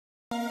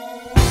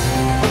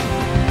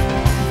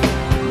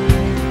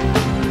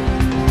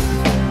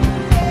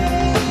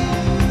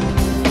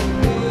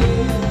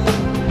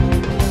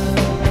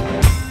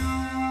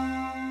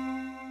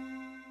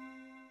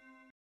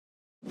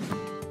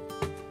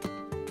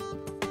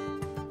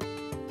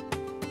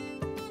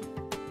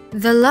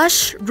The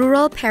lush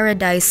rural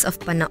paradise of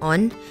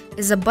Panaon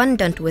is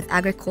abundant with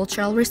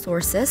agricultural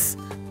resources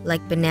like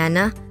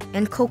banana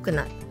and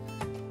coconut.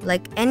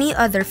 Like any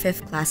other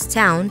fifth-class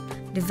town,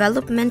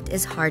 development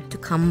is hard to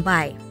come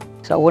by.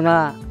 Sa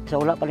una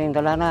pa rin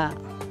dalana,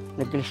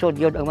 naglisod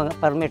yun ang mga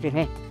farmer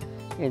din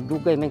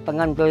dugay may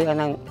pangandoy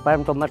ang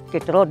farm to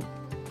market road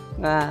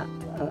nga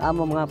ang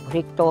amo mga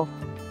proyekto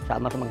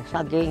sama sa mga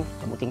saging,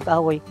 sa muting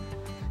kahoy,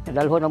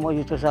 nadalhon na mo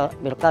dito sa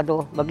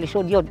merkado,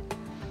 maglisod yun.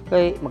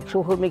 Kay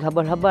magsuhod may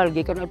habal-habal,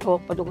 gikan ito,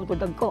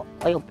 padugod-tudag ko,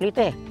 ayaw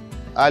plite.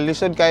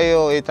 Lisod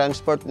kayo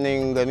i-transport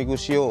ning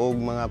negosyo o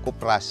mga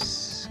kupras.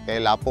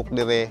 Kay lapok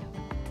dire,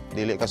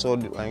 dili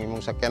kasod ang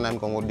imong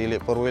sakyanan kung dili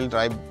four-wheel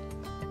drive.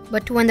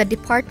 But when the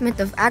Department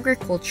of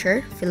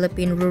Agriculture,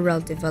 Philippine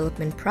Rural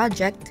Development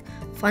Project,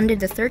 funded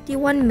the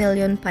 31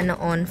 million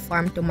Panaon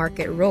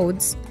farm-to-market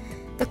roads,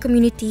 the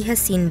community has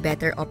seen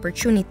better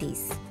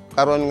opportunities.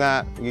 Karon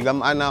nga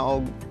gigamana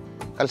og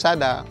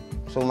kalsada,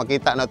 so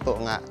makita na to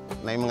nga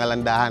na mga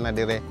landahan na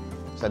dire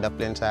sa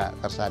daplin sa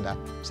karsada.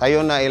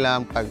 Sayo na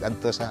ilang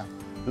pag-adto sa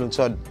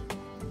lungsod,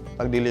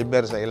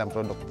 pag-deliver sa ilang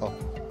produkto.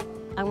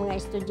 Ang mga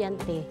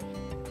estudyante,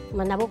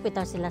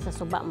 manabupitaw sila sa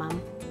suba, ma'am.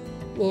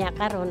 Niya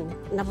karon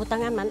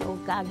nabutangan man og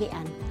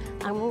kaagian.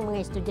 Ang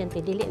mga estudyante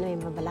dili na may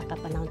mabalaka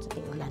panahon sa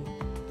ting-ulan.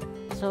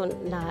 So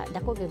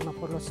dako gyud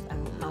mapulos ang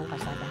maong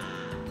karsada.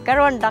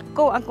 Karon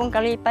dako ang kung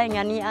kalipay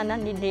nga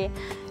nianan dinhi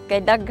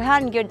kay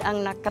daghan gyud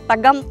ang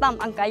nakatagamtam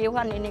ang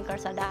kayuhan ining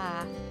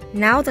karsada.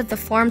 Now that the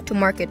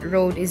farm-to-market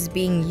road is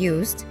being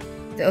used,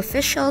 the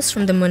officials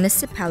from the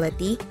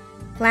municipality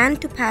plan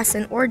to pass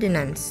an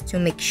ordinance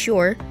to make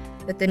sure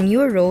that the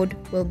new road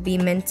will be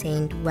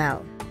maintained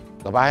well.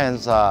 Kabayan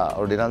sa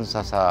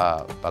ordinansa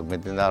sa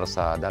pagmaintenar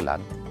sa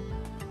dalan,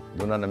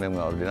 doon na namin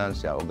mga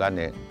ordinansya o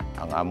gani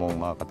ang among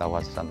mga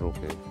katawa sa San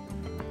Roque.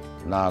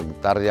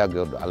 Nagtarya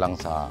gyud alang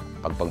sa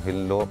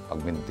pagpanghinlo,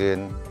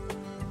 pagmaintain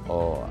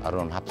o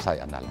aron hapsay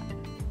ang dalan.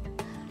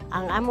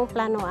 Ang among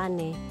plano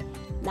ani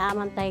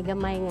naaman tay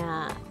gamay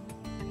nga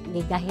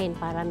gigahin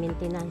para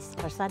maintenance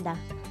karsada.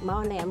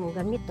 Mao na among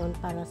gamiton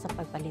para sa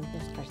pagpalimpyo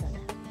sa karsada.